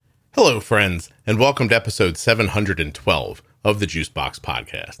Hello, friends, and welcome to episode 712 of the Juicebox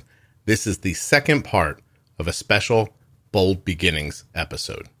Podcast. This is the second part of a special Bold Beginnings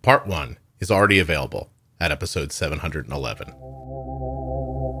episode. Part 1 is already available at episode 711.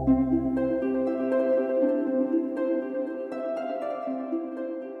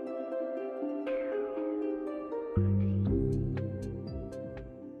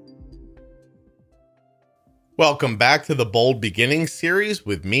 Welcome back to the Bold Beginnings series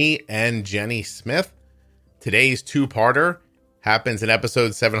with me and Jenny Smith. Today's two-parter happens in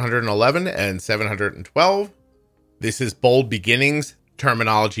episodes 711 and 712. This is Bold Beginnings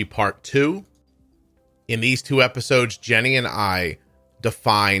Terminology Part 2. In these two episodes, Jenny and I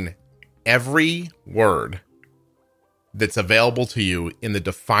define every word that's available to you in the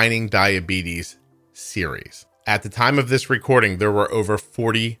Defining Diabetes series. At the time of this recording, there were over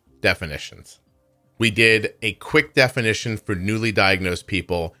 40 definitions. We did a quick definition for newly diagnosed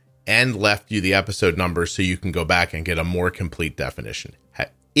people and left you the episode numbers so you can go back and get a more complete definition.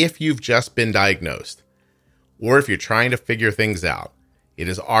 If you've just been diagnosed, or if you're trying to figure things out, it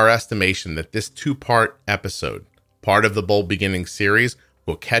is our estimation that this two-part episode, part of the Bold Beginnings series,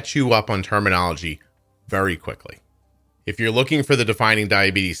 will catch you up on terminology very quickly. If you're looking for the Defining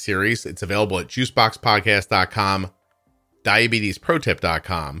Diabetes series, it's available at juiceboxpodcast.com,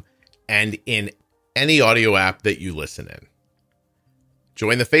 diabetesprotip.com, and in any audio app that you listen in.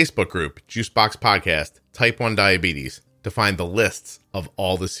 Join the Facebook group, Juicebox Podcast, Type 1 Diabetes, to find the lists of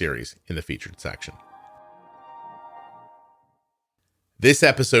all the series in the featured section. This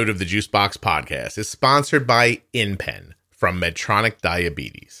episode of the Juicebox Podcast is sponsored by InPen from Medtronic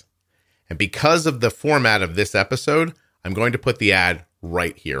Diabetes. And because of the format of this episode, I'm going to put the ad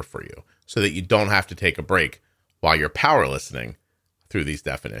right here for you so that you don't have to take a break while you're power listening through these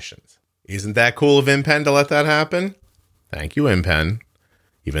definitions. Isn't that cool of InPen to let that happen? Thank you, InPen.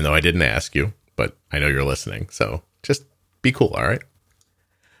 Even though I didn't ask you, but I know you're listening. So just be cool, all right?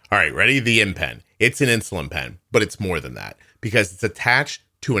 All right, ready? The InPen. It's an insulin pen, but it's more than that because it's attached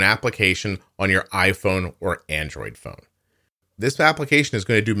to an application on your iPhone or Android phone. This application is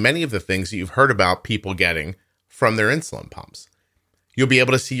going to do many of the things that you've heard about people getting from their insulin pumps. You'll be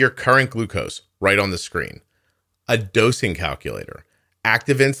able to see your current glucose right on the screen, a dosing calculator,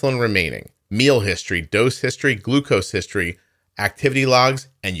 active insulin remaining, meal history, dose history, glucose history, activity logs,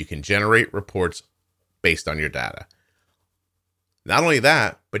 and you can generate reports based on your data. Not only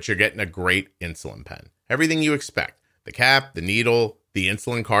that, but you're getting a great insulin pen. Everything you expect. The cap, the needle, the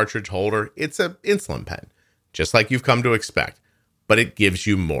insulin cartridge holder, it's an insulin pen, just like you've come to expect. But it gives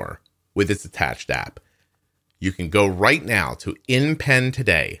you more with its attached app. You can go right now to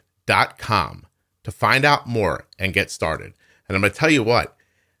inpentoday.com to find out more and get started. And I'm going to tell you what,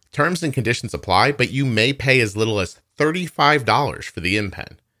 terms and conditions apply, but you may pay as little as $35 for the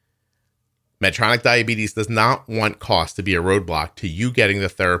InPen. Medtronic Diabetes does not want cost to be a roadblock to you getting the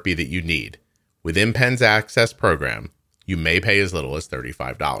therapy that you need. With InPen's Access program, you may pay as little as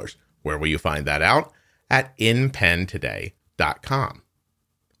 $35. Where will you find that out? At inpentoday.com.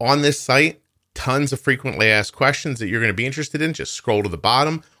 On this site, tons of frequently asked questions that you're going to be interested in. Just scroll to the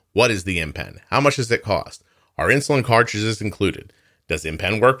bottom. What is the InPen? How much does it cost? Are insulin cartridges included? Does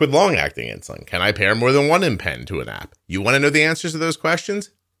InPen work with long-acting insulin? Can I pair more than one InPen to an app? You want to know the answers to those questions?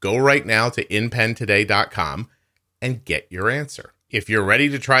 Go right now to inpentoday.com and get your answer. If you're ready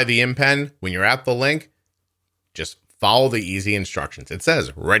to try the InPen, when you're at the link, just follow the easy instructions. It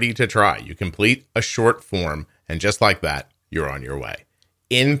says ready to try. You complete a short form, and just like that, you're on your way.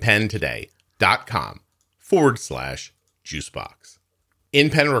 inpentoday.com/juicebox.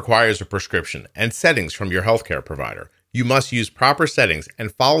 InPen requires a prescription and settings from your healthcare provider. You must use proper settings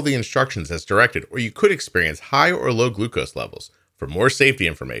and follow the instructions as directed, or you could experience high or low glucose levels. For more safety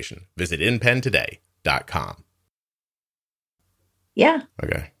information, visit inpentoday.com. Yeah.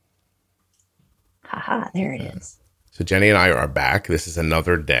 Okay. Haha, there it is. So Jenny and I are back. This is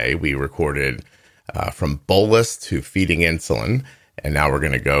another day. We recorded from bolus to feeding insulin, and now we're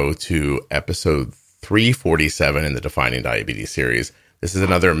going to go to episode 347 in the Defining Diabetes series. This is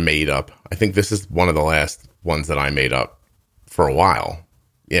another made up. I think this is one of the last ones that I made up for a while.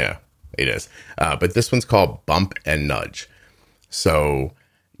 Yeah, it is. But this one's called Bump and Nudge. So,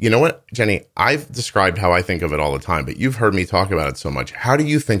 you know what, Jenny? I've described how I think of it all the time, but you've heard me talk about it so much. How do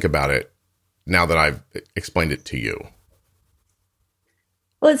you think about it now that I've explained it to you?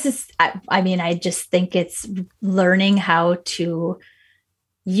 Well, it's just, I just think it's learning how to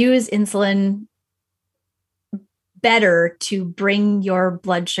use insulin better to bring your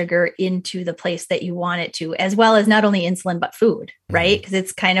blood sugar into the place that you want it to, as well as not only insulin, but food, right? Because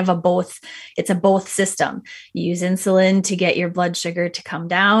it's kind of it's a both system. You use insulin to get your blood sugar to come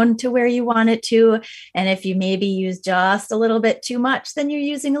down to where you want it to. And if you maybe use just a little bit too much, then you're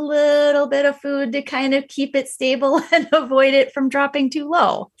using a little bit of food to kind of keep it stable and avoid it from dropping too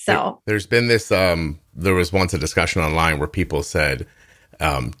low. So there's been this, there was once a discussion online where people said,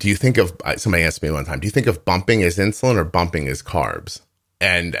 do you think of, somebody asked me one time, do you think of bumping as insulin or bumping as carbs?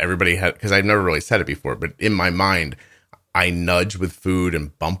 And everybody had, because I've never really said it before, but in my mind, I nudge with food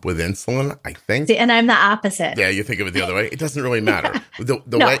and bump with insulin, I think. See, and I'm the opposite. Yeah, you think of it the other way. It doesn't really matter. The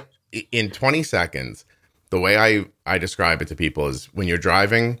No. way, in 20 seconds, the way I describe it to people is when you're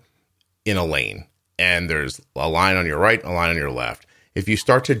driving in a lane and there's a line on your right, a line on your left. If you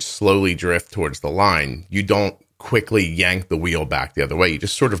start to slowly drift towards the line, you don't quickly yank the wheel back the other way. You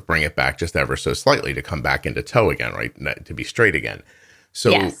just sort of bring it back just ever so slightly to come back into tow again, right? To be straight again.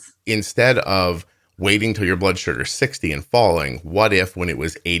 So Yes. instead of waiting till your blood sugar 60 and falling, what if when it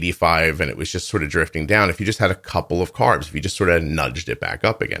was 85 and it was just sort of drifting down, if you just had a couple of carbs, if you just sort of nudged it back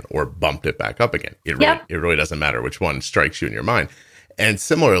up again or bumped it back up again, it really doesn't matter which one strikes you in your mind. And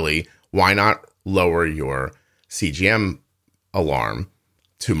similarly, why not lower your CGM alarm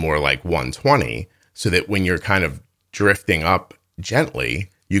to more like 120 so that when you're kind of drifting up gently,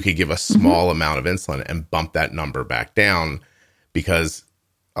 you could give a small amount of insulin and bump that number back down, because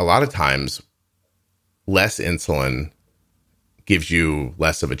a lot of times less insulin gives you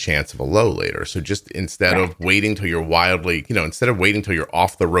less of a chance of a low later. So just instead of waiting till you're instead of waiting till you're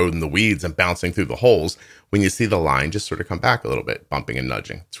off the road in the weeds and bouncing through the holes, when you see the line, just sort of come back a little bit, bumping and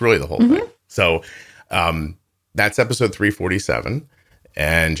nudging. It's really the whole thing. So that's episode 347.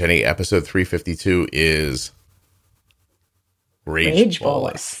 And Jenny, episode 352 is Rage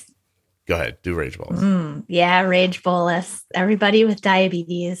Bolus. Go ahead, do Rage Bolus. Yeah, Rage Bolus. Everybody with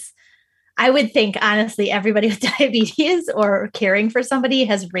diabetes. I would think, honestly, everybody with diabetes or caring for somebody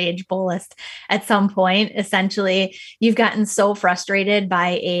has Rage Bolus at some point. Essentially, you've gotten so frustrated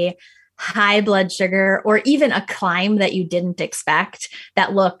by a high blood sugar or even a climb that you didn't expect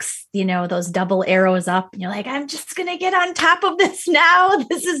that looks, those double arrows up. And you're like, I'm just going to get on top of this now.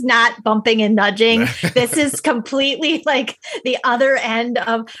 This is not bumping and nudging. This is completely like the other end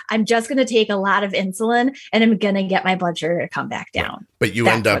of, I'm just going to take a lot of insulin and I'm going to get my blood sugar to come back down. But you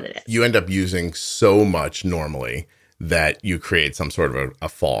end up using so much normally that you create some sort of a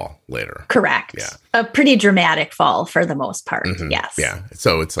fall later. Correct. Yeah. A pretty dramatic fall for the most part. Yes. Yeah.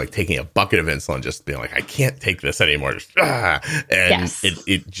 So it's like taking a bucket of insulin, just being like, I can't take this anymore. Just,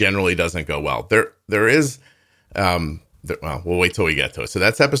 it generally doesn't go well. There is, we'll wait till we get to it. So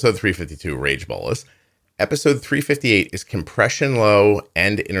that's episode 352, Rage Bolus. Episode 358 is compression low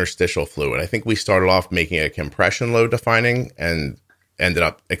and interstitial fluid. I think we started off making a compression low defining and ended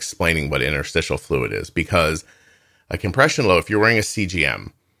up explaining what interstitial fluid is, because a compression low, if you're wearing a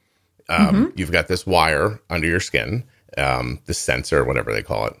CGM, you've got this wire under your skin, the sensor, whatever they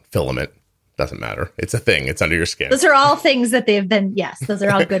call it, filament, doesn't matter. It's a thing. It's under your skin. Those are all things that they've been, those are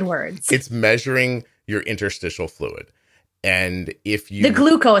all good words. It's measuring your interstitial fluid. And if you... the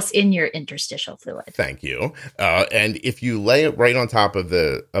glucose in your interstitial fluid. Thank you. And if you lay it right on top of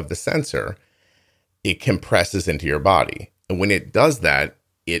the sensor, it compresses into your body. And when it does that,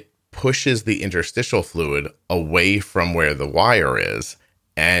 it pushes the interstitial fluid away from where the wire is,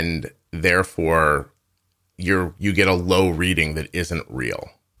 and therefore you get a low reading that isn't real.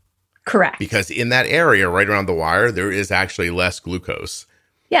 Correct. Because in that area right around the wire, there is actually less glucose.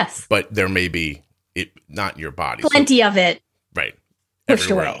 Yes. But there may be it not in your body. Plenty of it. Right. Pushed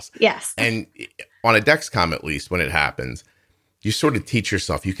Everywhere away. else. Yes. And on a Dexcom, at least, when it happens, you sort of teach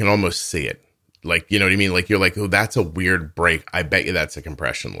yourself, you can almost see it. Like, you know what I mean? Like, you're like, oh, that's a weird break. I bet you that's a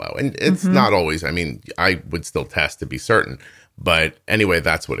compression low. And it's not always. I mean, I would still test to be certain. But anyway,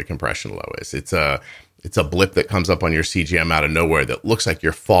 that's what a compression low is. It's a blip that comes up on your CGM out of nowhere that looks like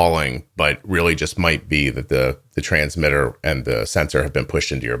you're falling, but really just might be that the transmitter and the sensor have been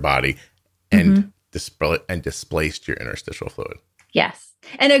pushed into your body and displaced your interstitial fluid. Yes.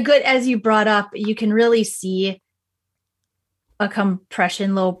 And as you brought up, you can really see a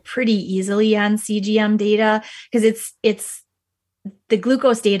compression low pretty easily on CGM data, because it's the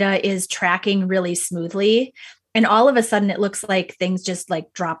glucose data is tracking really smoothly. And all of a sudden it looks like things just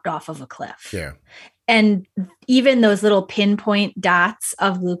like dropped off of a cliff. Yeah. And even those little pinpoint dots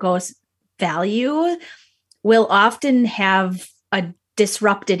of glucose value will often have a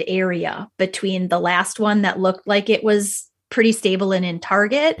disrupted area between the last one that looked like it was pretty stable and in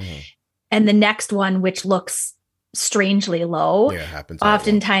target and the next one, which looks strangely low. Yeah, it happens. All at once.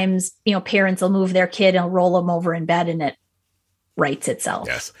 Oftentimes, parents will move their kid and roll them over in bed and it rights itself.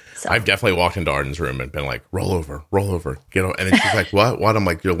 Yes. So I've definitely walked into Arden's room and been like, roll over, get over. And then she's like, what? I'm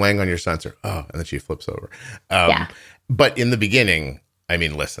like, you're laying on your sensor. Oh, and then she flips over. Yeah. But in the beginning, I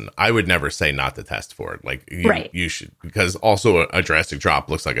mean, listen, I would never say not to test for it. Like you should, because also a drastic drop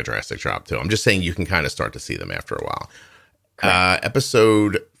looks like a drastic drop too. I'm just saying you can kind of start to see them after a while.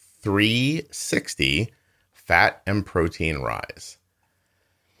 Episode 360, fat and protein rise.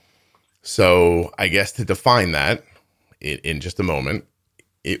 So I guess to define that in just a moment,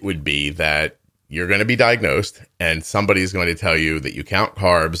 it would be that you're going to be diagnosed and somebody's going to tell you that you count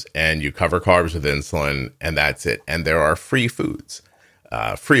carbs and you cover carbs with insulin and that's it. And there are free foods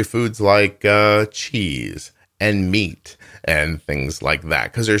like cheese and meat and things like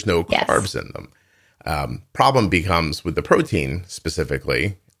that because there's no carbs in them. Problem becomes with the protein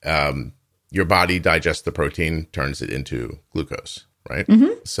specifically, your body digests the protein, turns it into glucose, right?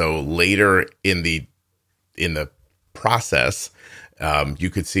 Mm-hmm. So later in the process, you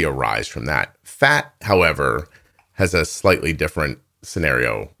could see a rise from that. Fat, however, has a slightly different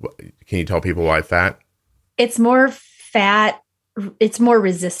scenario. Can you tell people why fat? It's more fat. It's more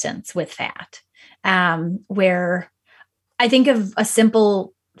resistance with fat, where I think of a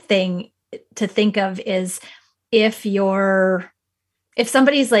simple thing to think of is if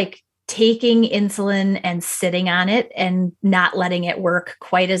somebody's like taking insulin and sitting on it and not letting it work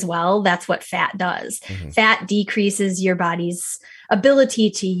quite as well, that's what fat does. Mm-hmm. Fat decreases your body's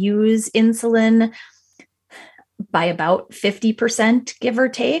ability to use insulin by about 50%, give or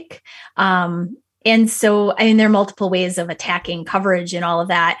take. And so, I mean, there are multiple ways of attacking coverage and all of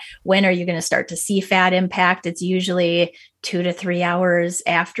that. When are you going to start to see fat impact? It's usually 2 to 3 hours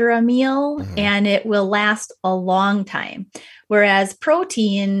after a meal, mm-hmm. and it will last a long time. Whereas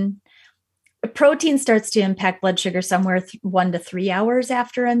protein starts to impact blood sugar somewhere 1 to 3 hours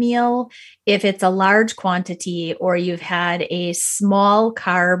after a meal. If it's a large quantity or you've had a small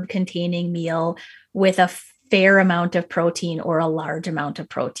carb containing meal with a fair amount of protein or a large amount of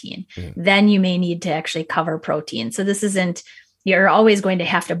protein, then you may need to actually cover protein. So this isn't, you're always going to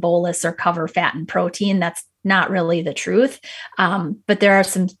have to bolus or cover fat and protein. That's not really the truth. But there are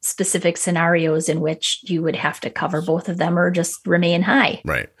some specific scenarios in which you would have to cover both of them or just remain high.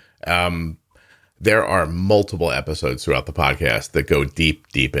 Right. There are multiple episodes throughout the podcast that go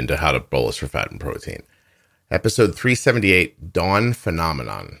deep into how to bolus for fat and protein. Episode 378, Dawn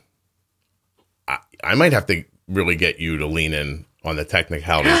Phenomenon. I might have to really get you to lean in on the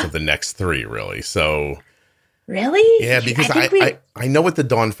technicalities of the next three, really. So, really? Yeah, because I know what the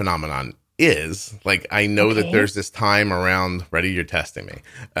Dawn Phenomenon is. Like, I know that there's this time around, ready, you're testing me,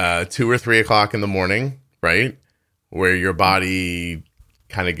 2 or 3 o'clock in the morning, right? Where your body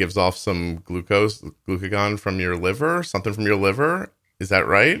kind of gives off some glucagon from your liver, something from your liver. Is that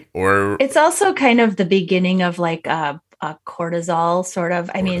right? Or it's also kind of the beginning of like a cortisol sort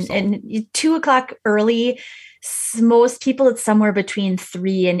of. I mean, and 2 o'clock early, most people it's somewhere between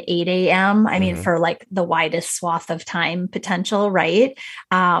 3 and 8 a.m. I mean, for like the widest swath of time potential, right?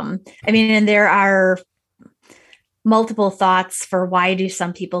 I mean, and there are multiple thoughts for why do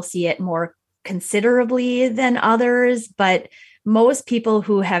some people see it more considerably than others, but most people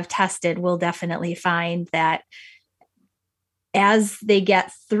who have tested will definitely find that as they get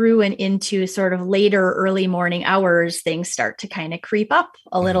through and into sort of later early morning hours, things start to kind of creep up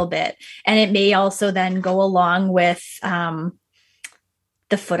a little bit. And it may also then go along with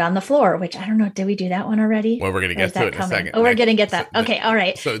the foot on the floor, which I don't know. Did we do that one already? Well, we're going to get to it in a second. Oh, we're going to get that. Okay. All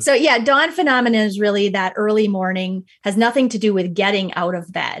right. So yeah, dawn phenomenon is really that early morning, has nothing to do with getting out of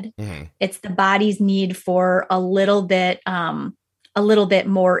bed. Mm-hmm. It's the body's need for a little bit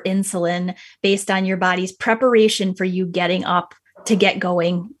more insulin based on your body's preparation for you getting up to get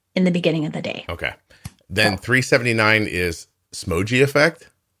going in the beginning of the day. Okay. Then 379 is Smogy effect.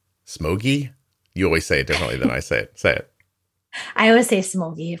 Smogy? You always say it differently than I say it. Say it. I always say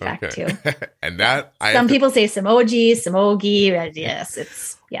smogy effect too. And that some people say smogy.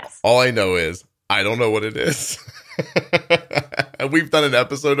 Yes. All I know is I don't know what it is. We've done an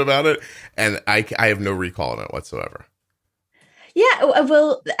episode about it and I have no recall on it whatsoever. Yeah,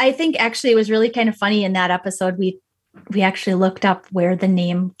 well, I think actually it was really kind of funny in that episode. We actually looked up where the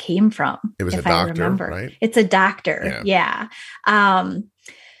name came from. It was a doctor, right? It's a doctor, yeah.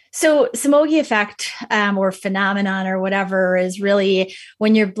 So Smogy effect or phenomenon or whatever is really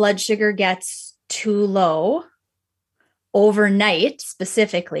when your blood sugar gets too low overnight,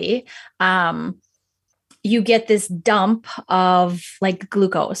 specifically. You get this dump of like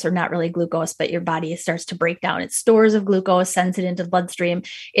glucose, or not really glucose, but your body starts to break down its stores of glucose, sends it into the bloodstream.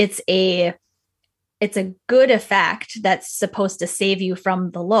 It's a it's a good effect that's supposed to save you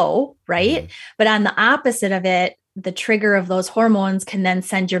from the low, right? Mhm. But on the opposite of it, the trigger of those hormones can then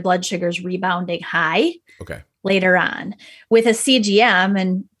send your blood sugars rebounding high Okay. later on. With a CGM,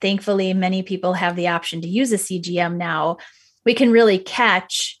 and thankfully many people have the option to use a CGM now, we can really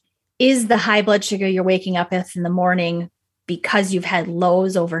catch, is the high blood sugar you're waking up with in the morning because you've had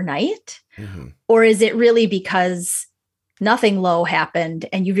lows overnight? Mm-hmm. Or is it really because nothing low happened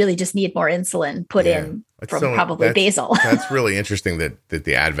and you really just need more insulin put in from probably basal? That's really interesting that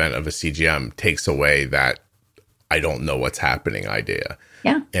the advent of a CGM takes away that I don't know what's happening idea.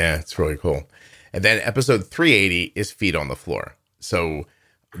 Yeah. Yeah, it's really cool. And then episode 380 is feet on the floor. So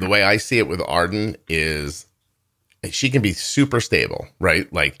the way I see it with Arden is she can be super stable,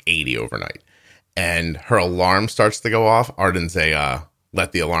 right? Like 80 overnight. And her alarm starts to go off. Arden's a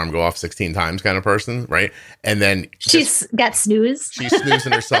let the alarm go off 16 times kind of person, right? And then she's got snooze. She's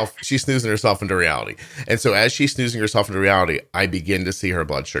snoozing herself. She's snoozing herself into reality. And so as she's snoozing herself into reality, I begin to see her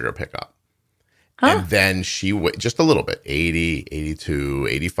blood sugar pick up. And then she, just a little bit, 80, 82,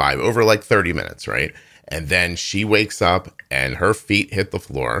 85, over like 30 minutes, right? And then she wakes up and her feet hit the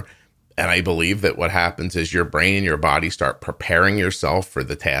floor. And I believe that what happens is your brain and your body start preparing yourself for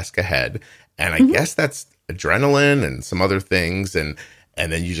the task ahead. And I guess that's adrenaline and some other things. And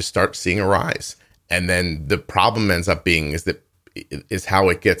then you just start seeing a rise. And then the problem ends up being is how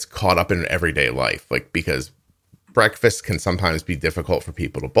it gets caught up in everyday life. Like, because breakfast can sometimes be difficult for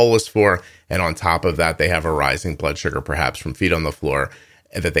people to bolus for. And on top of that, they have a rising blood sugar, perhaps from feet on the floor,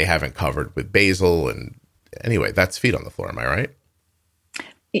 and that they haven't covered with basal. And anyway, that's feet on the floor. Am I right?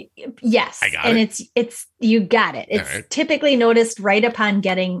 Yes. I got it. It's, you got it. It's right. Typically noticed right upon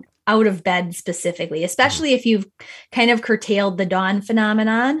getting out of bed specifically, especially if you've kind of curtailed the dawn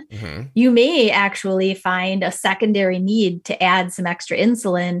phenomenon. You may actually find a secondary need to add some extra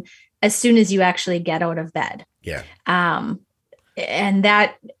insulin as soon as you actually get out of bed. Yeah. And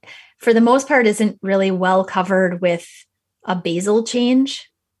that, for the most part, isn't really well covered with a basal change.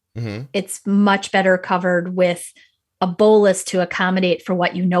 It's much better covered with a bolus to accommodate for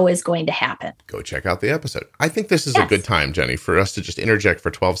what you know is going to happen. Go check out the episode. I think this is a good time, Jenny, for us to just interject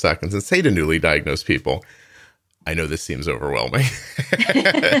for 12 seconds and say to newly diagnosed people, I know this seems overwhelming,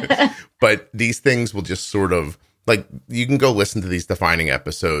 but these things will just sort of, like, you can go listen to these defining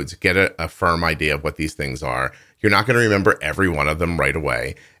episodes, get a firm idea of what these things are. You're not going to remember every one of them right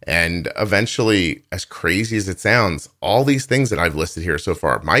away. And eventually, as crazy as it sounds, all these things that I've listed here so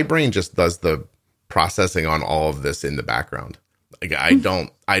far, my brain just does the processing on all of this in the background. Like,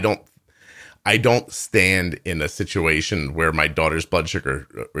 I don't stand in a situation where my daughter's blood sugar,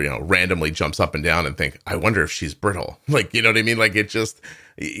 randomly jumps up and down and think, I wonder if she's brittle. Like, you know what I mean? Like, it just,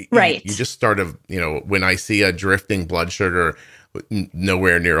 right. You just start of, when I see a drifting blood sugar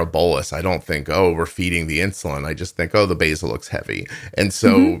nowhere near a bolus, I don't think, oh, we're feeding the insulin. I just think, oh, the basal looks heavy. And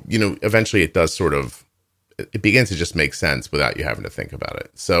so, eventually it does it begins to just make sense without you having to think about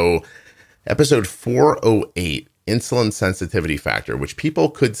it. So episode 408, insulin sensitivity factor, which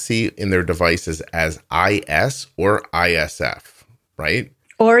people could see in their devices as IS or ISF, right?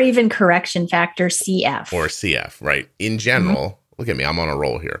 Or even correction factor, CF. Or CF, right? In general, look at me, I'm on a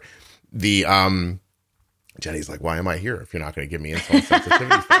roll here. The Jenny's like, why am I here if you're not going to give me insulin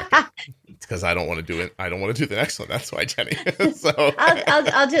sensitivity factor? It's because I don't want to do it. I don't want to do the next one. That's why, Jenny. So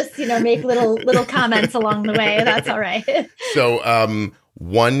I'll just make little comments along the way. That's all right. So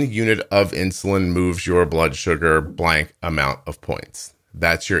 1 unit of insulin moves your blood sugar blank amount of points.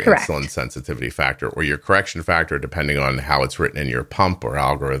 That's your Correct. Insulin sensitivity factor, or your correction factor, depending on how it's written in your pump or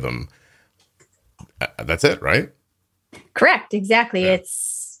algorithm. That's it, right? Correct. Exactly. Yeah.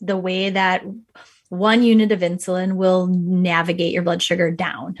 It's the way that 1 unit of insulin will navigate your blood sugar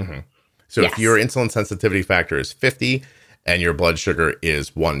down. So if your insulin sensitivity factor is 50 and your blood sugar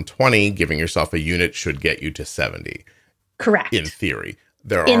is 120, giving yourself a unit should get you to 70. Correct. In theory.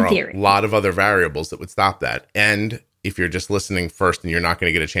 There are a lot of other variables that would stop that. And if you're just listening first and you're not going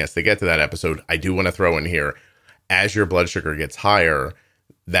to get a chance to get to that episode, I do want to throw in here, as your blood sugar gets higher,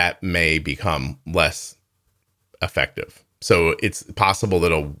 that may become less effective. So it's possible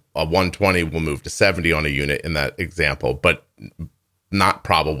that a 120 will move to 70 on a unit in that example, but not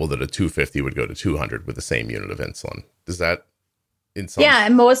probable that a 250 would go to 200 with the same unit of insulin. Does that? Yeah,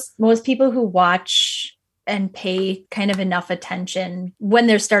 and most people who watch and pay kind of enough attention when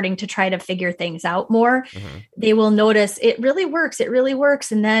they're starting to try to figure things out more, they will notice it really works. It really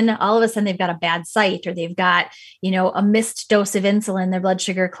works. And then all of a sudden they've got a bad site, or they've got, a missed dose of insulin, their blood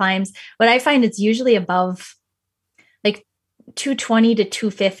sugar climbs. What I find, it's usually above, like, 220 to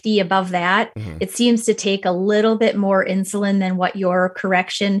 250, above that, it seems to take a little bit more insulin than what your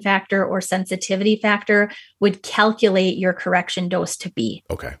correction factor or sensitivity factor would calculate your correction dose to be.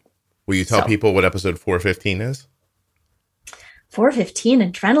 Okay. Will you tell people what episode 415 is?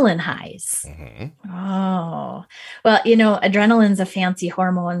 415, adrenaline highs. Oh, well, adrenaline's a fancy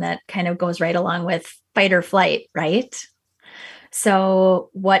hormone that kind of goes right along with fight or flight, right? So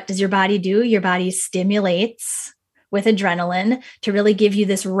what does your body do? Your body stimulates with adrenaline to really give you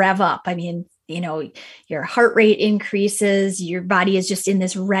this rev up. I mean, your heart rate increases, your body is just in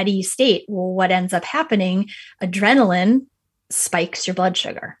this ready state. Well, what ends up happening? Adrenaline spikes your blood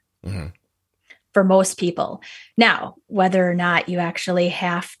sugar. For most people. Now, whether or not you actually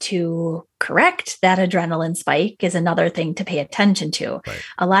have to correct that adrenaline spike is another thing to pay attention to. Right.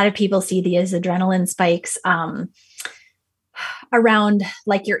 A lot of people see these adrenaline spikes around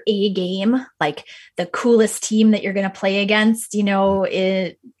like your A game, like the coolest team that you're going to play against,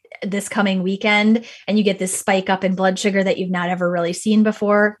 this coming weekend, and you get this spike up in blood sugar that you've not ever really seen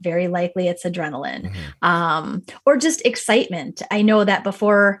before. Very likely it's adrenaline, or just excitement. I know that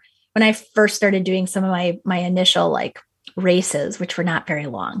before, when I first started doing some of my initial like races, which were not very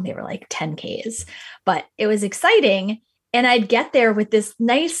long, they were like 10Ks, but it was exciting. And I'd get there with this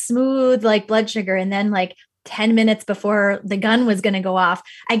nice, smooth, like blood sugar. And then like 10 minutes before the gun was going to go off,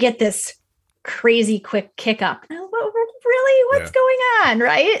 I get this crazy quick kick up. Really? What's going on?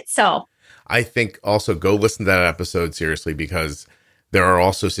 Right. So I think also go listen to that episode seriously, because there are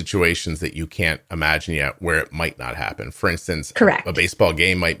also situations that you can't imagine yet where it might not happen. For instance, correct. A baseball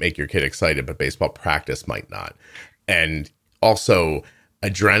game might make your kid excited, but baseball practice might not. And also,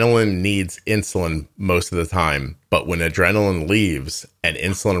 adrenaline needs insulin most of the time. But when adrenaline leaves and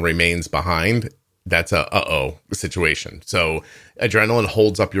insulin remains behind, that's a situation. So adrenaline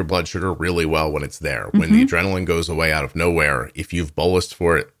holds up your blood sugar really well when it's there. When the adrenaline goes away out of nowhere, if you've bolused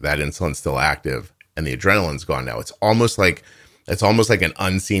for it, that insulin's still active and the adrenaline's gone now. It's almost like an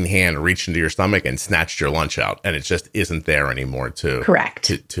unseen hand reached into your stomach and snatched your lunch out, and it just isn't there anymore to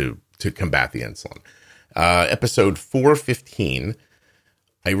combat the insulin. Episode 415.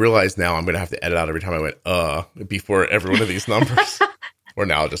 I realize now I'm going to have to edit out every time I went before every one of these numbers. Or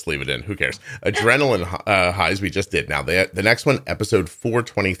now I'll just leave it in. Who cares? Adrenaline highs we just did. Now the next one, episode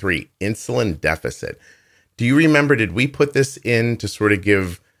 423, insulin deficit. Do you remember? Did we put this in to sort of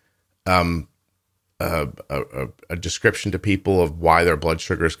give a description to people of why their blood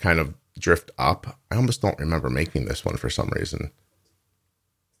sugars kind of drift up? I almost don't remember making this one for some reason.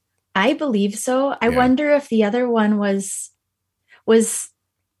 I believe so. I wonder if the other one was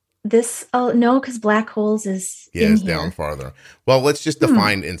this. Oh no, because black holes is it's down farther. Well, let's just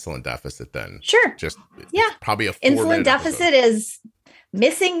define insulin deficit then. Sure. Probably a 4-minute insulin deficit is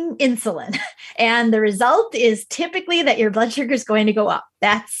missing insulin, and the result is typically that your blood sugar is going to go up.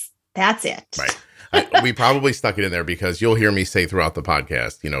 That's it. Right. We probably stuck it in there because you'll hear me say throughout the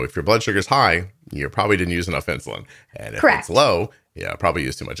podcast, if your blood sugar's high, you probably didn't use enough insulin. And if it's low, probably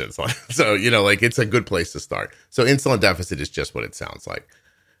used too much insulin. So, it's a good place to start. So insulin deficit is just what it sounds like.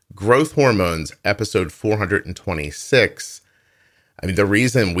 Growth hormones, episode 426. I mean, the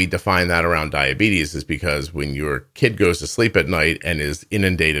reason we define that around diabetes is because when your kid goes to sleep at night and is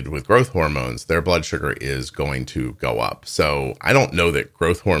inundated with growth hormones, their blood sugar is going to go up. So I don't know that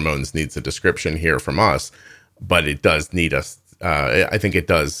growth hormones needs a description here from us, but it does need us. I think it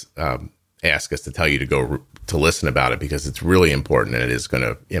does ask us to tell you to go to listen about it, because it's really important and it is going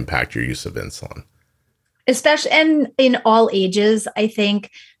to impact your use of insulin. Especially, and in all ages, I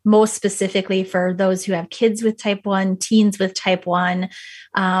think most specifically for those who have kids with type 1, teens with type 1,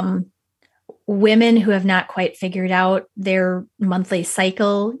 women who have not quite figured out their monthly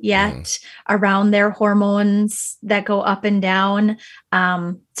cycle yet around their hormones that go up and down.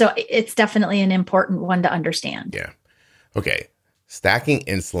 So it's definitely an important one to understand. Yeah. Okay. Stacking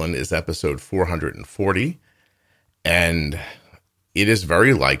insulin is episode 440. And it is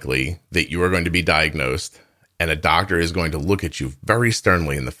very likely that you are going to be diagnosed and a doctor is going to look at you very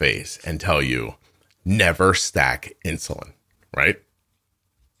sternly in the face and tell you, never stack insulin, right?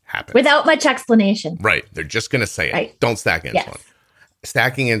 Happens. Without much explanation. Right. They're just going to say it. Right. Don't stack insulin. Yes.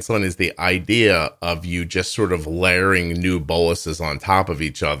 Stacking insulin is the idea of you just sort of layering new boluses on top of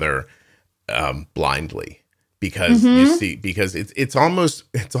each other blindly. Because it's almost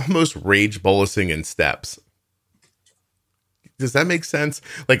rage bolusing in steps. Does that make sense?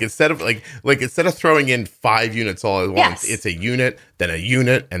 Like instead of throwing in 5 units all at once, it's a unit, then a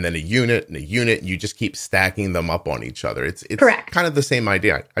unit, and then a unit, and a unit. And you just keep stacking them up on each other. It's correct. Kind of the same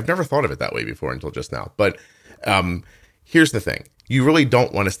idea. I've never thought of it that way before until just now. But here's the thing. You really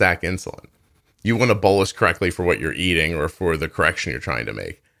don't want to stack insulin. You want to bolus correctly for what you're eating or for the correction you're trying to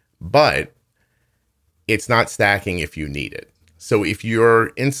make. But it's not stacking if you need it. So if your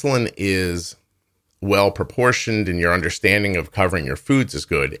insulin is well proportioned and your understanding of covering your foods is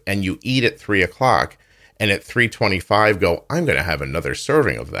good, and you eat at 3 o'clock and at 3:25 go, I'm going to have another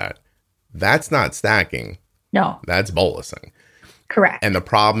serving of that. That's not stacking. No. That's bolusing. Correct. And the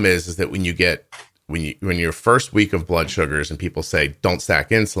problem is that when your first week of blood sugars and people say, don't stack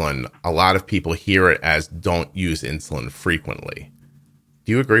insulin, a lot of people hear it as don't use insulin frequently.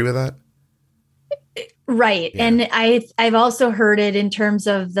 Do you agree with that? Right. Yeah. And I've also heard it in terms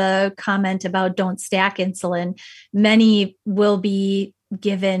of the comment about don't stack insulin. Many will be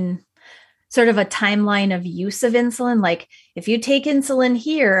given sort of a timeline of use of insulin. Like if you take insulin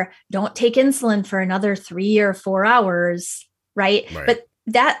here, don't take insulin for another 3 or 4 hours. Right. But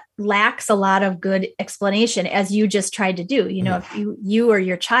that lacks a lot of good explanation, as you just tried to do. You know, if you or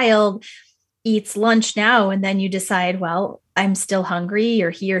your child eats lunch now and then you decide, well, I'm still hungry, or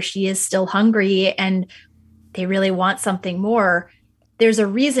he or she is still hungry and they really want something more, there's a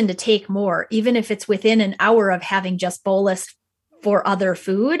reason to take more, even if it's within an hour of having just bolused for other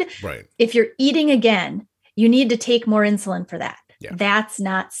food. Right. If you're eating again, you need to take more insulin for that. Yeah. That's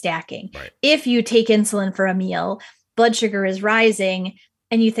not stacking. Right. If you take insulin for a meal, blood sugar is rising,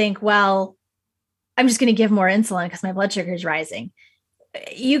 and you think, well, I'm just going to give more insulin because my blood sugar is rising.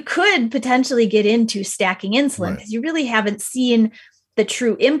 You could potentially get into stacking insulin because you really haven't seen the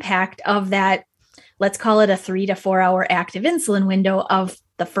true impact of that. Let's call it a 3 to 4 hour active insulin window of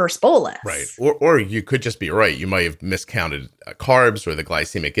the first bolus. Right. Or you could just be right. You might have miscounted carbs, or the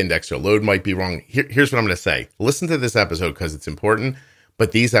glycemic index or load might be wrong. Here's what I'm going to say. Listen to this episode because it's important,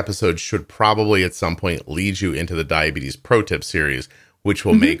 but these episodes should probably at some point lead you into the Diabetes Pro Tip series, which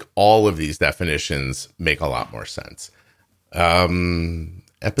will make all of these definitions make a lot more sense.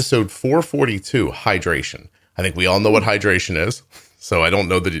 Episode 442, hydration. I think we all know what hydration is, so I don't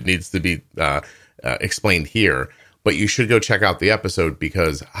know that it needs to be explained here, but you should go check out the episode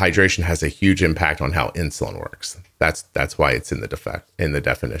because hydration has a huge impact on how insulin works. That's why it's in the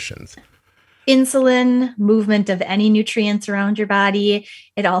definitions. Insulin, movement of any nutrients around your body.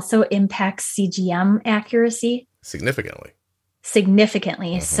 It also impacts CGM accuracy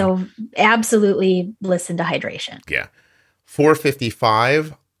Significantly. So absolutely listen to hydration. Yeah.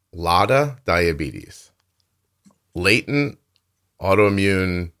 455, LADA diabetes. Latent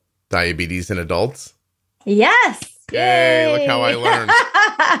autoimmune diabetes in adults. Yes. Yay, look how I learned.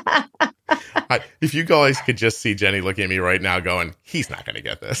 If you guys could just see Jenny looking at me right now going, he's not going to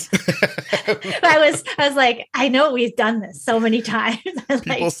get this. I was like, I know we've done this so many times.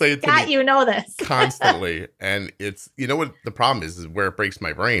 People say it to me you know this. constantly. And it's, you know what the problem is where it breaks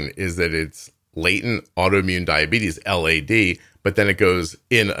my brain is that it's latent autoimmune diabetes, LAD, but then it goes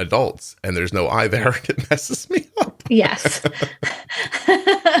in adults and there's no I there. It messes me up. Yes.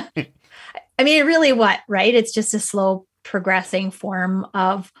 I mean, really right? It's just a slow progressing form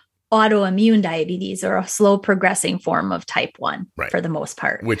of autoimmune diabetes, or a slow progressing form of type 1 for the most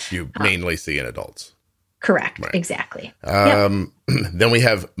part. Which you mainly see in adults. Correct. Right. Exactly. Then we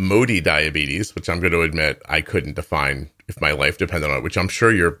have MODY diabetes, which I'm going to admit I couldn't define if my life depended on it, which I'm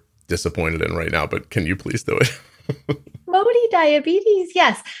sure you're disappointed in right now, but can you please do it? MODY diabetes.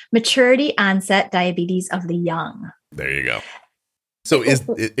 Yes. Maturity onset diabetes of the young. There you go. So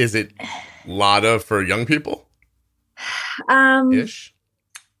is it LADA for young people? Ish?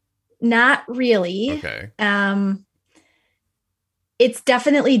 Not really. Okay. It's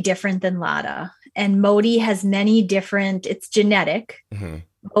definitely different than LADA. And MODY has many different, it's genetic.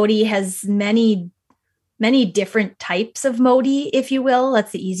 MODY has many different types of MODY, if you will.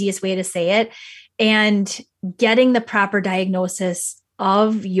 That's the easiest way to say it. And getting the proper diagnosis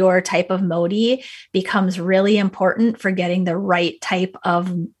of your type of MODY becomes really important for getting the right type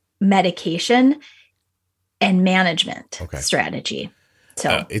of medication and management strategy.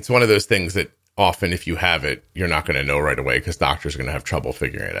 So it's one of those things that often if you have it, you're not going to know right away because doctors are going to have trouble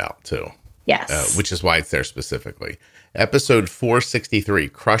figuring it out too. Yes. Which is why it's there specifically. Episode 463,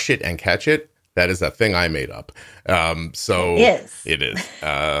 Crush It and Catch It. That is a thing I made up. So it is.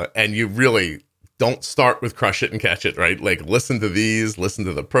 And you really don't start with Crush It and Catch It, right? Like listen to these, listen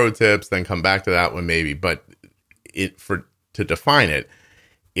to the pro tips, then come back to that one maybe. But to define it,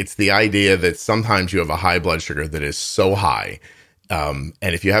 it's the idea that sometimes you have a high blood sugar that is so high. And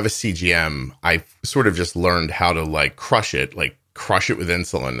if you have a CGM, I sort of just learned how to crush it with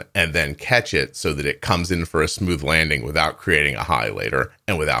insulin and then catch it so that it comes in for a smooth landing without creating a high later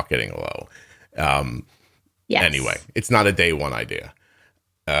and without getting low. Anyway, it's not a day one idea.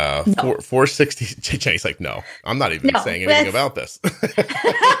 No. 460. Jenny's like, no, I'm not even saying anything about this.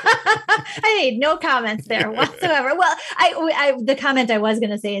 I made no comments there whatsoever. Well, the comment I was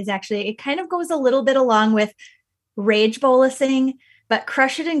going to say is actually, it kind of goes a little bit along with rage bolusing, but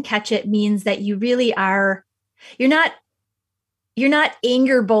crush it and catch it means that you really are, you're not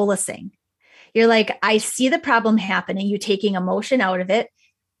anger bolusing. You're like, I see the problem happening. You're taking emotion out of it.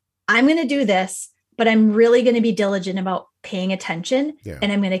 I'm going to do this, but I'm really going to be diligent about paying attention,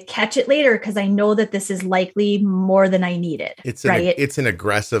 and I'm going to catch it later because I know that this is likely more than I needed. It's an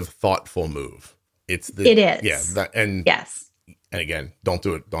aggressive, thoughtful move. It is. Yeah. And again, don't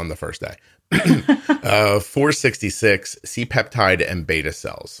do it on the first day. 466, C-peptide and beta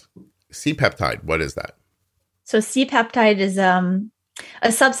cells. C-peptide, what is that? So C-peptide is a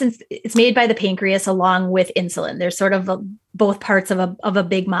substance. It's made by the pancreas along with insulin. They're sort of both parts of a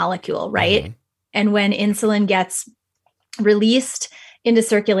big molecule, right? Mm-hmm. And when insulin gets released into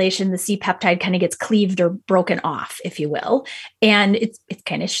circulation, the C-peptide kind of gets cleaved or broken off, if you will. And it's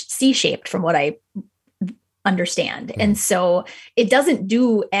kind of C-shaped from what I understand. Mm-hmm. And so it doesn't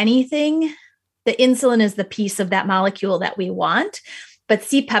do anything. The insulin is the piece of that molecule that we want, but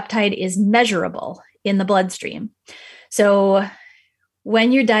C-peptide is measurable in the bloodstream. So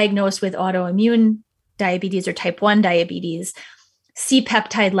when you're diagnosed with autoimmune diabetes or type 1 diabetes,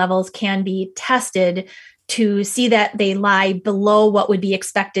 C-peptide levels can be tested to see that they lie below what would be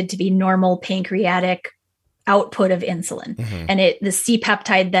expected to be normal pancreatic output of insulin. Mm-hmm. And the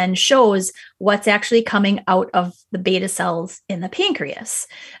C-peptide then shows what's actually coming out of the beta cells in the pancreas.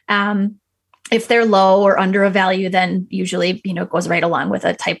 If they're low or under a value, then usually, it goes right along with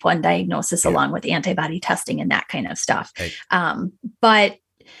a type 1 diagnosis, along with antibody testing and that kind of stuff. Right. But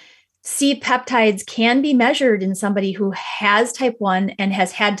C-peptides can be measured in somebody who has type 1 and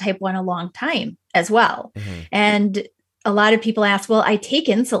has had type 1 a long time as well. Mm-hmm. And a lot of people ask, well, I take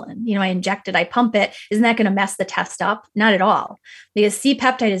insulin, I inject it, I pump it. Isn't that going to mess the test up? Not at all. Because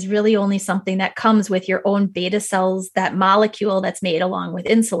C-peptide is really only something that comes with your own beta cells, that molecule that's made along with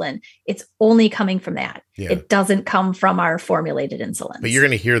insulin. It's only coming from that. Yeah. It doesn't come from our formulated insulin. But you're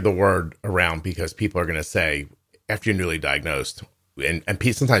going to hear the word around because people are going to say, after you're newly diagnosed, and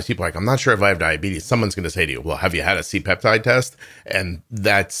sometimes people are like, I'm not sure if I have diabetes. Someone's going to say to you, well, have you had a C-peptide test? And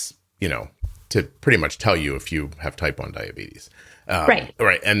that's, to pretty much tell you if you have type 1 diabetes. Right.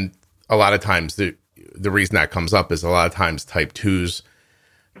 And a lot of times the reason that comes up is a lot of times type 2s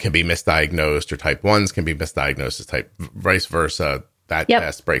can be misdiagnosed or type 1s can be misdiagnosed as type, vice versa. That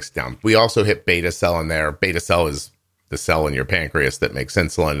test breaks down. We also hit beta cell in there. Beta cell is the cell in your pancreas that makes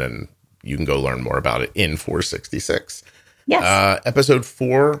insulin, and you can go learn more about it in 466. Yes. Episode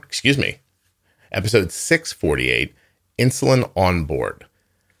 648, insulin on board.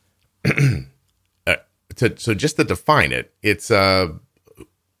 So just to define it, it's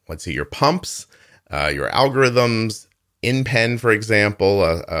let's see, your pumps, your algorithms. InPen, for example,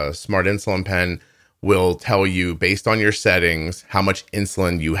 a smart insulin pen will tell you based on your settings how much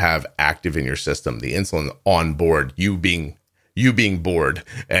insulin you have active in your system. The insulin on board, you being bored,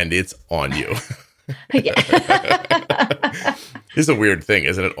 and it's on you. It's a weird thing,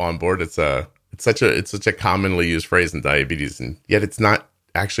 isn't it? On board. It's such a commonly used phrase in diabetes, and yet it's not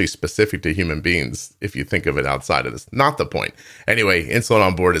actually specific to human beings if you think of it outside of this. Not the point. Anyway, insulin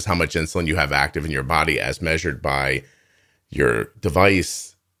on board is how much insulin you have active in your body as measured by your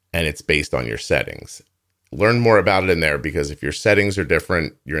device, and it's based on your settings. Learn more about it in there, because if your settings are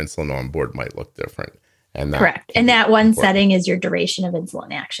different, your insulin on board might look different. And correct. And that one setting is your duration of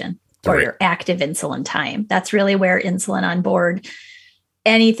insulin action or your active insulin time. That's really where insulin on board,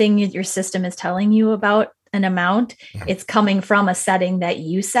 anything your system is telling you about an amount, it's coming from a setting that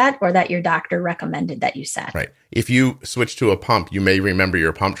you set or that your doctor recommended that you set. Right. If you switch to a pump, you may remember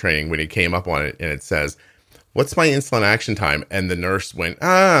your pump training when it came up on it and it says, what's my insulin action time? And the nurse went,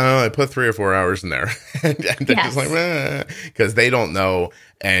 I put 3 or 4 hours in there. and they're just like, because they don't know,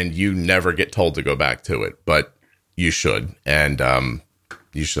 and you never get told to go back to it, but you should. And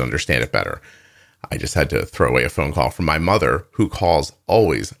you should understand it better. I just had to throw away a phone call from my mother, who calls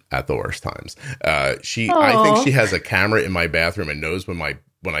always at the worst times. I think she has a camera in my bathroom and knows when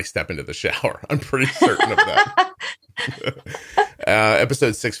I step into the shower. I'm pretty certain of that.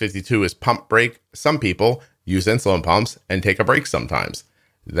 Episode 652 is pump break. Some people use insulin pumps and take a break sometimes.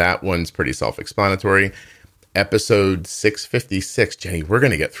 That one's pretty self-explanatory. Episode 656, Jenny, we're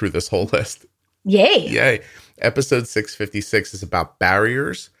going to get through this whole list. Yay. Episode 656 is about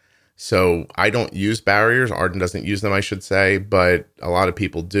barriers. So I don't use barriers. Arden doesn't use them, I should say, but a lot of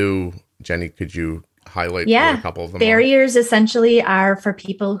people do. Jenny, could you highlight a couple of them? Barriers essentially are for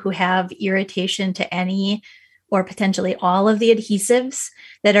people who have irritation to any or potentially all of the adhesives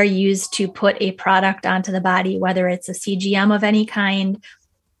that are used to put a product onto the body, whether it's a CGM of any kind,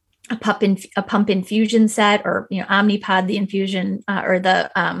 a pump infusion set, or Omnipod, the infusion or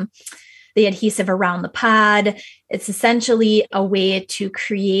the adhesive around the pod. It's essentially a way to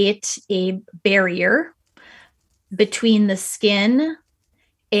create a barrier between the skin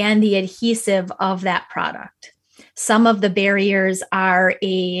and the adhesive of that product. Some of the barriers are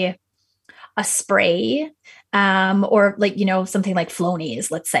a spray, or like, something like Flonase,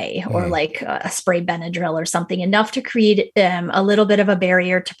 let's say, or like a spray Benadryl or something, enough to create a little bit of a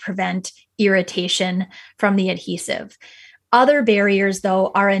barrier to prevent irritation from the adhesive. Other barriers,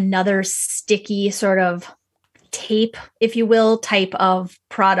 though, are another sticky sort of tape, if you will, type of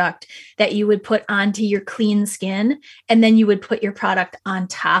product that you would put onto your clean skin. And then you would put your product on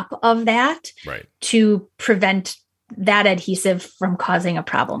top of that to prevent that adhesive from causing a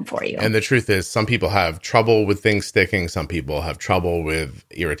problem for you. And the truth is, some people have trouble with things sticking. Some people have trouble with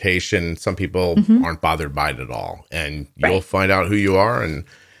irritation. Some people aren't bothered by it at all. And you'll find out who you are. And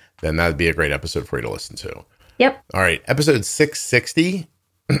then that'd be a great episode for you to listen to. Yep. All right. Episode 660.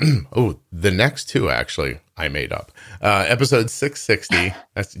 Oh, the next two, actually, I made up. Episode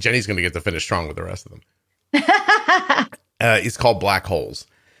 660. Jenny's going to get to finish strong with the rest of them. It's called Black Holes.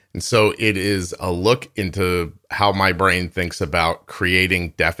 And so it is a look into how my brain thinks about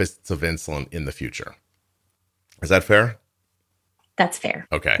creating deficits of insulin in the future. Is that fair? That's fair.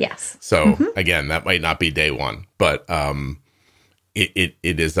 Okay. Yes. So again, that might not be day one, but it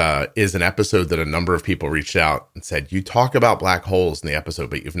is an episode that a number of people reached out and said, you talk about black holes in the episode,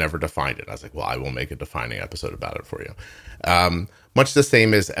 but you've never defined it. I was like, well, I will make a defining episode about it for you. Much the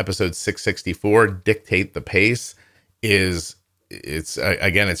same as episode 664, Dictate the Pace, it's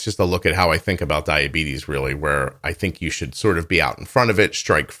just a look at how I think about diabetes, really, where I think you should sort of be out in front of it,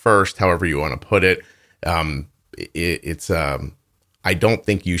 strike first, however you want to put it. I don't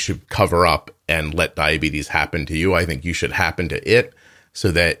think you should cover up and let diabetes happen to you. I think you should happen to it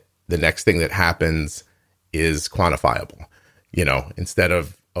so that the next thing that happens is quantifiable. Instead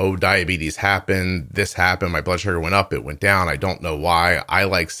of, oh, diabetes happened, this happened, my blood sugar went up, it went down, I don't know why. I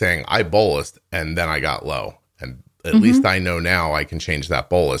like saying I bolused and then I got low. And at least I know now I can change that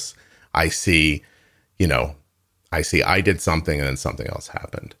bolus. I see I did something and then something else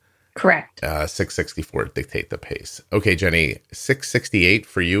happened. Correct. 664, Dictate the Pace. Okay, Jenny, 668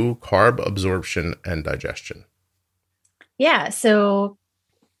 for you, carb absorption and digestion. Yeah. So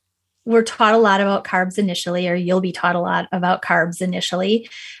we're taught a lot about carbs initially, or you'll be taught a lot about carbs initially.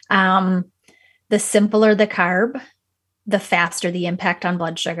 The simpler the carb, the faster the impact on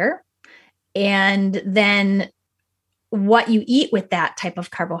blood sugar. And then what you eat with that type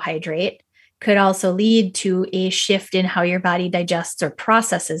of carbohydrate could also lead to a shift in how your body digests or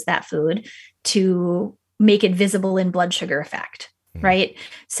processes that food to make it visible in blood sugar effect, right?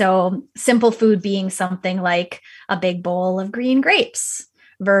 So simple food being something like a big bowl of green grapes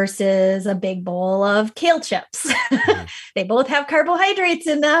versus a big bowl of kale chips. They both have carbohydrates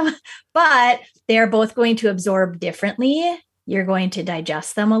in them, but they're both going to absorb differently. You're going to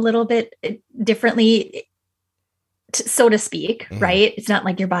digest them a little bit differently, so to speak, right? It's not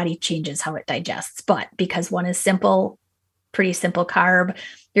like your body changes how it digests, but because one is simple, pretty simple carb,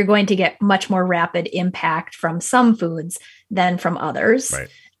 you're going to get much more rapid impact from some foods than from others. Right.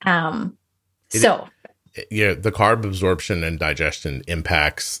 The carb absorption and digestion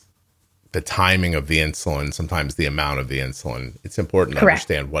impacts the timing of the insulin, sometimes the amount of the insulin. It's important to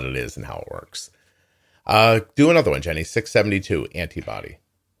understand what it is and how it works. Do another one, Jenny. 672, antibody.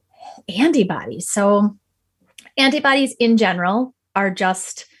 Antibodies. So antibodies in general are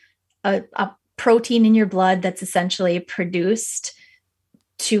just a protein in your blood that's essentially produced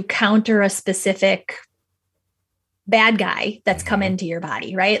to counter a specific bad guy that's come into your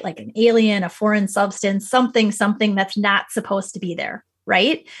body, right? Like an alien, a foreign substance, something that's not supposed to be there,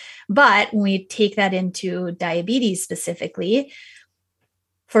 right? But when we take that into diabetes specifically,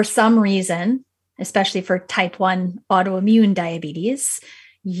 for some reason, especially for type 1 autoimmune diabetes,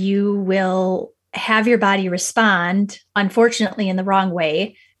 you will have your body respond, unfortunately, in the wrong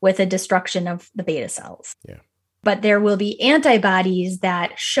way with a destruction of the beta cells. Yeah. But there will be antibodies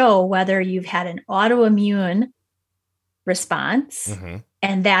that show whether you've had an autoimmune response,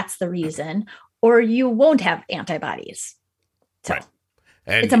 and that's the reason, or you won't have antibodies. So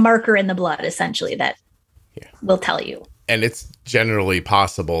it's a marker in the blood, essentially, that will tell you. And it's generally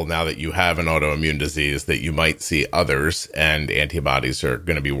possible now that you have an autoimmune disease that you might see others, and antibodies are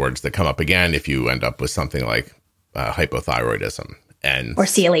going to be words that come up again if you end up with something like hypothyroidism or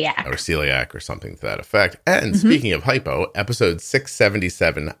celiac or something to that effect. And speaking of hypo, episode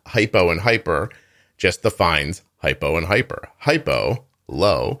 677, hypo and hyper, just defines hypo and hyper. Hypo,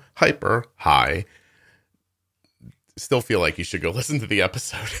 low, hyper, high. Still feel like you should go listen to the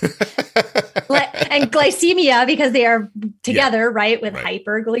episode. And glycemia, because they are together, right? With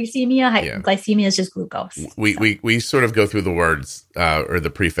hyperglycemia. Glycemia is just glucose. We sort of go through the words or the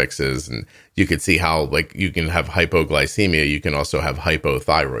prefixes, and you could see how, like, you can have hypoglycemia. You can also have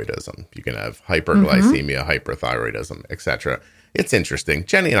hypothyroidism. You can have hyperglycemia, hyperthyroidism, etc. It's interesting.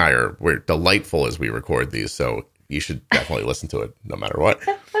 Jenny and we're delightful as we record these, so you should definitely listen to it no matter what.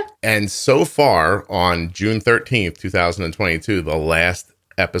 And so far, on June 13th, 2022, the last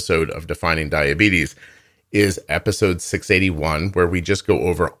episode of Defining Diabetes is episode 681, where we just go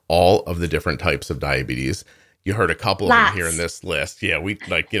over all of the different types of diabetes. You heard a couple of them here in this list. Yeah, we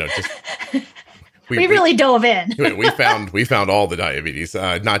we really dove in. we found all the diabetes,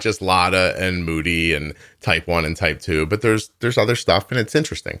 not just LADA and Moody and type 1 and type 2, but there's other stuff, and it's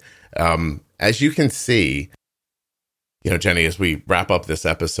interesting. As you can see, Jenny, as we wrap up this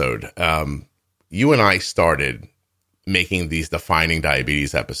episode, you and I started making these Defining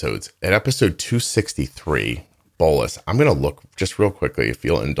Diabetes episodes at episode 263, bolus. I'm going to look just real quickly, if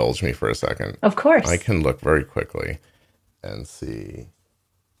you'll indulge me for a second. Of course. I can look very quickly and see.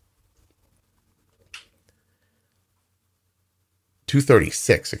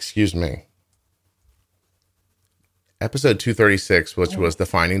 236, excuse me. Episode 236, which was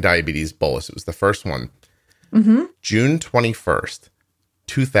Defining Diabetes bolus. It was the first one. June 21st,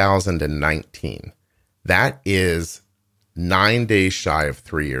 2019. That is 9 days shy of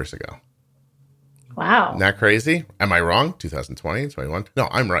 3 years ago. Wow. Isn't that crazy? Am I wrong? 2020, 21? No,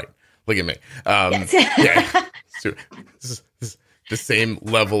 I'm right. Look at me. Yes. Yeah. So this is the same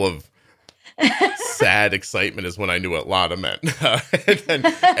level of sad excitement as when I knew what LADA meant. And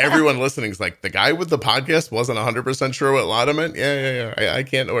everyone listening is like, the guy with the podcast wasn't 100% sure what LADA meant? Yeah. I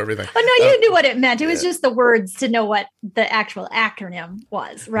can't know everything. Oh, no, you knew what it meant. It was just the words to know what the actual acronym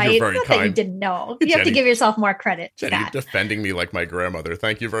was, right? You're very Not kind. that you didn't know. You have to give yourself more credit. Jenny, you're defending me like my grandmother.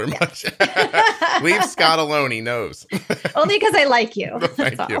 Thank you very much. Leave Scott alone. He knows. Only because I like you.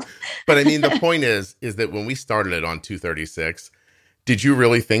 Thank you. But I mean, the point is that when we started it on 236, did you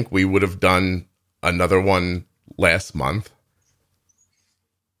really think we would have done another one last month?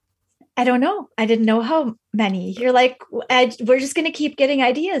 I don't know. I didn't know how many. You're like, we're just going to keep getting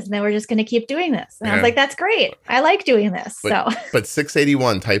ideas, and then we're just going to keep doing this. And I was like, that's great. I like doing this. But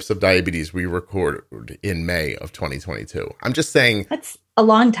 681 types of diabetes we recorded in May of 2022. I'm just saying. That's a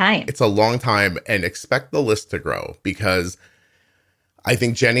long time. It's a long time, and expect the list to grow, because I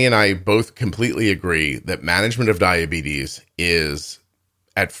think Jenny and I both completely agree that management of diabetes is,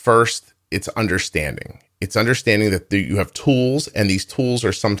 at first, it's understanding. It's understanding that you have tools, and these tools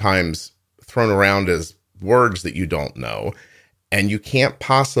are sometimes thrown around as words that you don't know. And you can't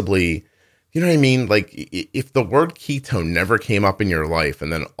possibly, you know what I mean? Like, if the word ketone never came up in your life,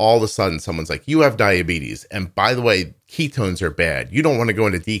 and then all of a sudden someone's like, you have diabetes, and by the way, ketones are bad, you don't want to go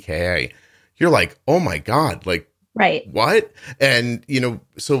into DKA. You're like, oh my God, like, right. What? And,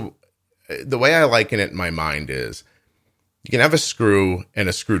 so the way I liken it in my mind is, you can have a screw and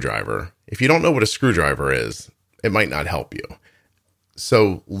a screwdriver. If you don't know what a screwdriver is, it might not help you.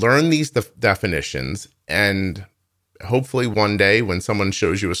 So learn these definitions, and hopefully one day when someone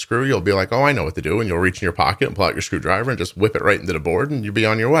shows you a screw, you'll be like, oh, I know what to do. And you'll reach in your pocket and pull out your screwdriver and just whip it right into the board, and you'll be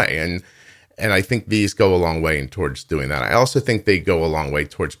on your way. And I think these go a long way towards doing that. I also think they go a long way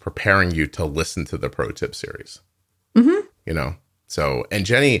towards preparing you to listen to the Pro Tip series. So, and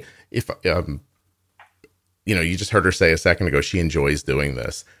Jenny, if, you just heard her say a second ago, she enjoys doing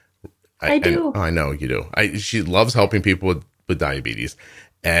this. I do. I know you do. She loves helping people with diabetes.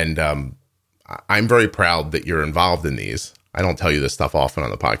 And I'm very proud that you're involved in these. I don't tell you this stuff often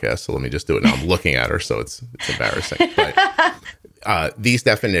on the podcast, so let me just do it now. I'm looking at her, so it's embarrassing. But these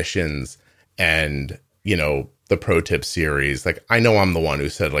definitions and, the Pro Tip series, like, I know I'm the one who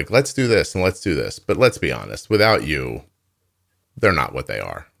said, like, let's do this and let's do this. But let's be honest, without you, they're not what they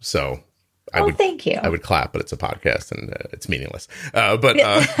are. So thank you. I would clap, but it's a podcast and it's meaningless. But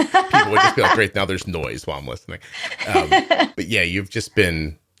people would just be like, great, now there's noise while I'm listening. But yeah, you've just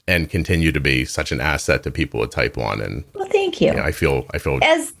been and continue to be such an asset to people with type 1. And thank you. I feel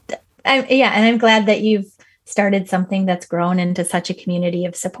and I'm glad that you've started something that's grown into such a community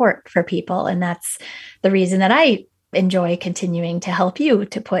of support for people. And that's the reason that I enjoy continuing to help you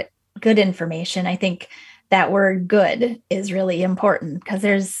to put good information. I think that word good is really important, because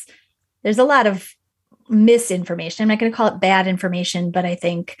there's a lot of misinformation. I'm not going to call it bad information, but I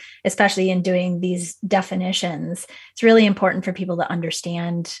think especially in doing these definitions, it's really important for people to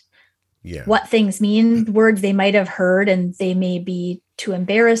understand what things mean, words they might have heard, and they may be too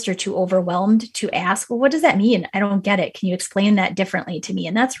embarrassed or too overwhelmed to ask, well, what does that mean? I don't get it. Can you explain that differently to me?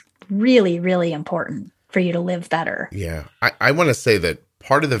 And that's really, really important for you to live better. Yeah. I want to say that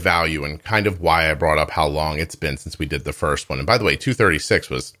part of the value and kind of why I brought up how long it's been since we did the first one. And by the way, 236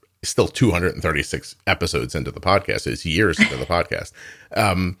 was still 236 episodes into the podcast. It's years into the podcast.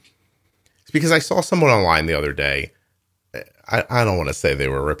 It's because I saw someone online the other day. I don't want to say they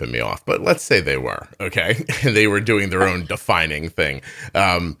were ripping me off, but let's say they were, okay? They were doing their own defining thing.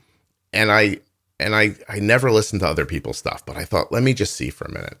 And I never listened to other people's stuff, but I thought, let me just see for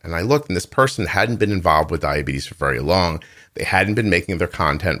a minute. And I looked, and this person hadn't been involved with diabetes for very long. They hadn't been making their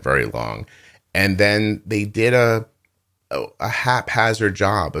content very long. And then they did a haphazard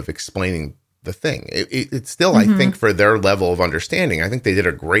job of explaining the thing. It's still, I think, for their level of understanding, I think they did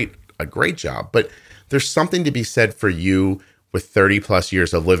a great job. But there's something to be said for you with 30 plus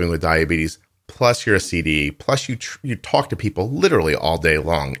years of living with diabetes, plus you're a CDE, plus you talk to people literally all day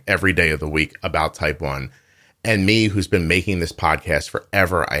long, every day of the week about type 1. And me, who's been making this podcast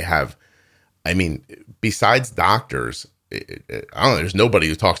forever, besides doctors, I don't know, there's nobody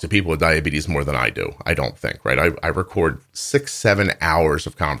who talks to people with diabetes more than I do, I don't think, right? I record 6-7 hours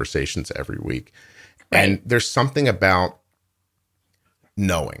of conversations every week. Right. And there's something about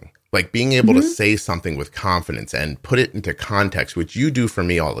knowing, like being able to say something with confidence and put it into context, which you do for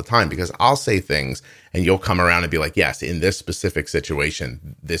me all the time, because I'll say things and you'll come around and be like, yes, in this specific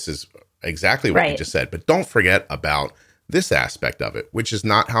situation, this is exactly what you just said. But don't forget about this aspect of it, which is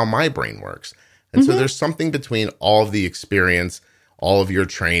not how my brain works. And so there's something between all of the experience, all of your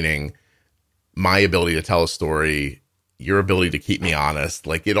training, my ability to tell a story, your ability to keep me honest,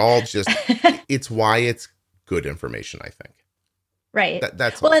 like it all just, it's why it's good information, I think. Right.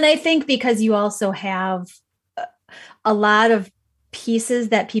 That's well, and I think because you also have a lot of pieces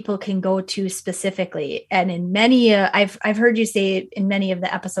that people can go to specifically. And in many, I've heard you say in many of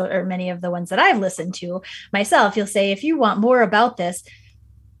the episodes or many of the ones that I've listened to myself, you'll say, if you want more about this,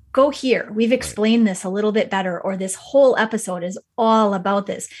 go here. We've explained this a little bit better, or this whole episode is all about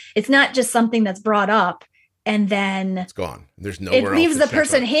this. It's not just something that's brought up and then it's gone. There's nowhere it leaves the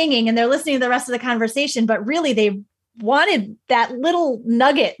person hanging and they're listening to the rest of the conversation, but really they wanted that little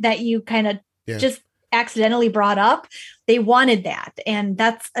nugget that you kind of just accidentally brought up. They wanted that. And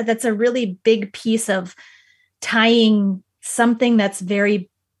that's a really big piece of tying something that's very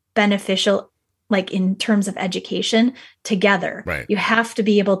beneficial, like in terms of education, together. Right. You have to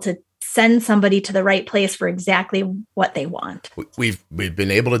be able to send somebody to the right place for exactly what they want. We've been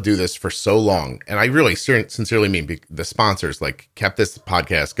able to do this for so long. And I really sincerely mean the sponsors like kept this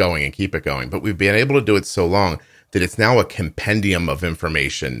podcast going and keep it going, but we've been able to do it so long that it's now a compendium of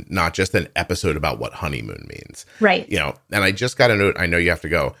information, not just an episode about what honeymoon means. Right. You know, and I just got a note. I know you have to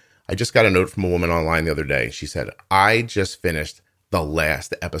go. I just got a note from a woman online the other day. She said, I just finished the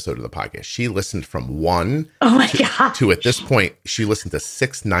last episode of the podcast. She listened from 1 to at this point, she listened to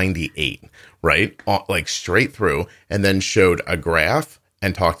 698, right? Like straight through, and then showed a graph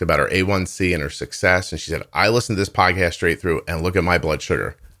and talked about her A1C and her success. And she said, I listened to this podcast straight through and look at my blood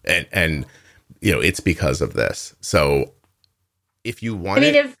sugar. And you know, it's because of this. So if you want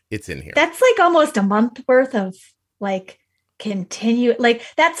it's in here. That's like almost a month worth of like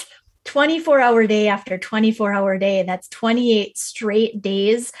that's 24-hour day after 24-hour day. That's 28 straight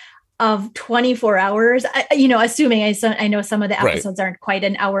days of 24 hours. Assuming I know some of the episodes aren't quite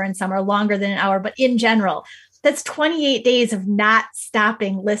an hour and some are longer than an hour, but in general, that's 28 days of not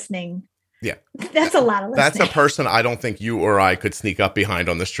stopping listening. Yeah. That's a lot of listening. That's a person I don't think you or I could sneak up behind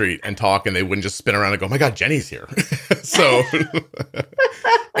on the street and talk and they wouldn't just spin around and go, oh my God, Jenny's here. So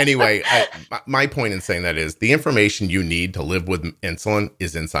anyway, my point in saying that is the information you need to live with insulin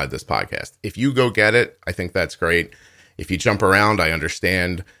is inside this podcast. If you go get it, I think that's great. If you jump around, I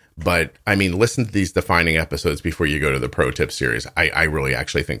understand. But I mean, listen to these defining episodes before you go to the pro tip series. I really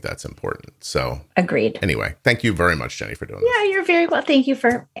actually think that's important. So agreed. Anyway, thank you very much, Jenny, for doing this. Yeah, you're very well. Thank you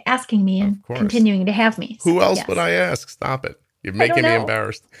for asking me and continuing to have me. Who else would I ask? Stop it. You're making me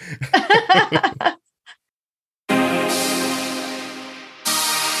embarrassed.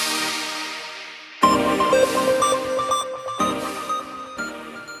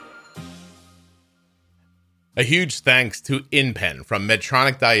 A huge thanks to InPen from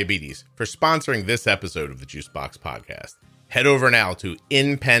Medtronic Diabetes for sponsoring this episode of the Juicebox Podcast. Head over now to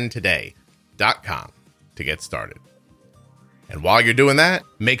inpentoday.com to get started. And while you're doing that,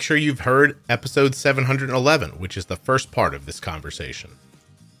 make sure you've heard episode 711, which is the first part of this conversation.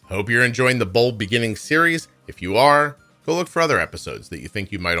 Hope you're enjoying the Bold Beginning series. If you are, go look for other episodes that you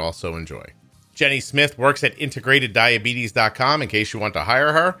think you might also enjoy. Jenny Smith works at integrateddiabetes.com in case you want to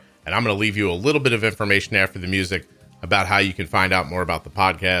hire her. And I'm going to leave you a little bit of information after the music about how you can find out more about the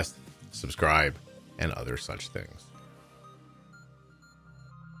podcast, subscribe, and other such things.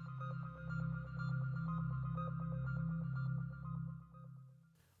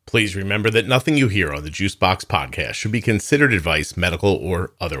 Please remember that nothing you hear on the Juicebox podcast should be considered advice, medical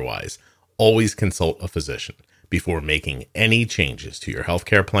or otherwise. Always consult a physician before making any changes to your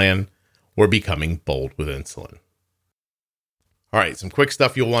healthcare plan or becoming bold with insulin. All right, some quick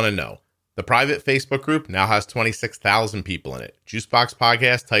stuff you'll want to know. The private Facebook group now has 26,000 people in it. Juicebox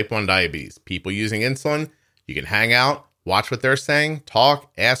Podcast, Type 1 Diabetes. People using insulin, you can hang out, watch what they're saying,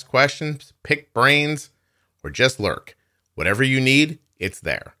 talk, ask questions, pick brains, or just lurk. Whatever you need, it's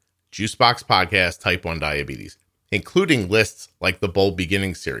there. Juicebox Podcast, Type 1 Diabetes, including lists like the Bold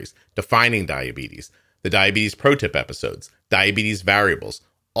Beginning series, Defining Diabetes, the Diabetes Pro Tip episodes, Diabetes Variables,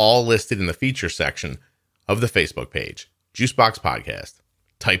 all listed in the feature section of the Facebook page. Juicebox Podcast,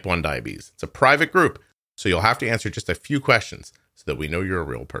 Type 1 Diabetes. It's a private group, so you'll have to answer just a few questions so that we know you're a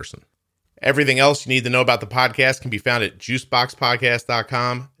real person. Everything else you need to know about the podcast can be found at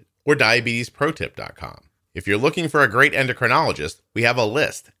juiceboxpodcast.com or diabetesprotip.com. If you're looking for a great endocrinologist, we have a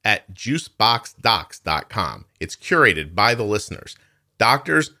list at juiceboxdocs.com. It's curated by the listeners.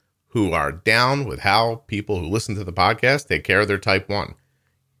 Doctors who are down with how people who listen to the podcast take care of their type 1.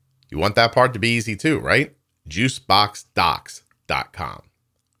 You want that part to be easy too, right? Juiceboxdocs.com.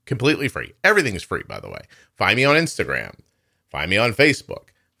 Completely free. Everything is free, by the way. Find me on Instagram. Find me on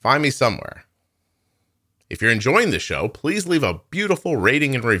Facebook. Find me somewhere. If you're enjoying the show, please leave a beautiful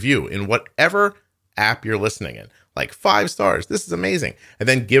rating and review in whatever app you're listening in, like 5 stars. This is amazing. And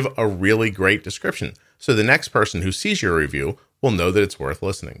then give a really great description so the next person who sees your review will know that it's worth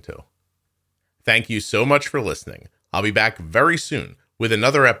listening to. Thank you so much for listening. I'll be back very soon with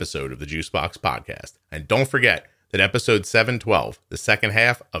another episode of the Juicebox Podcast. And don't forget that episode 712, the second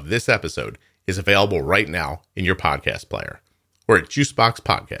half of this episode, is available right now in your podcast player or at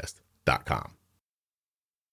juiceboxpodcast.com.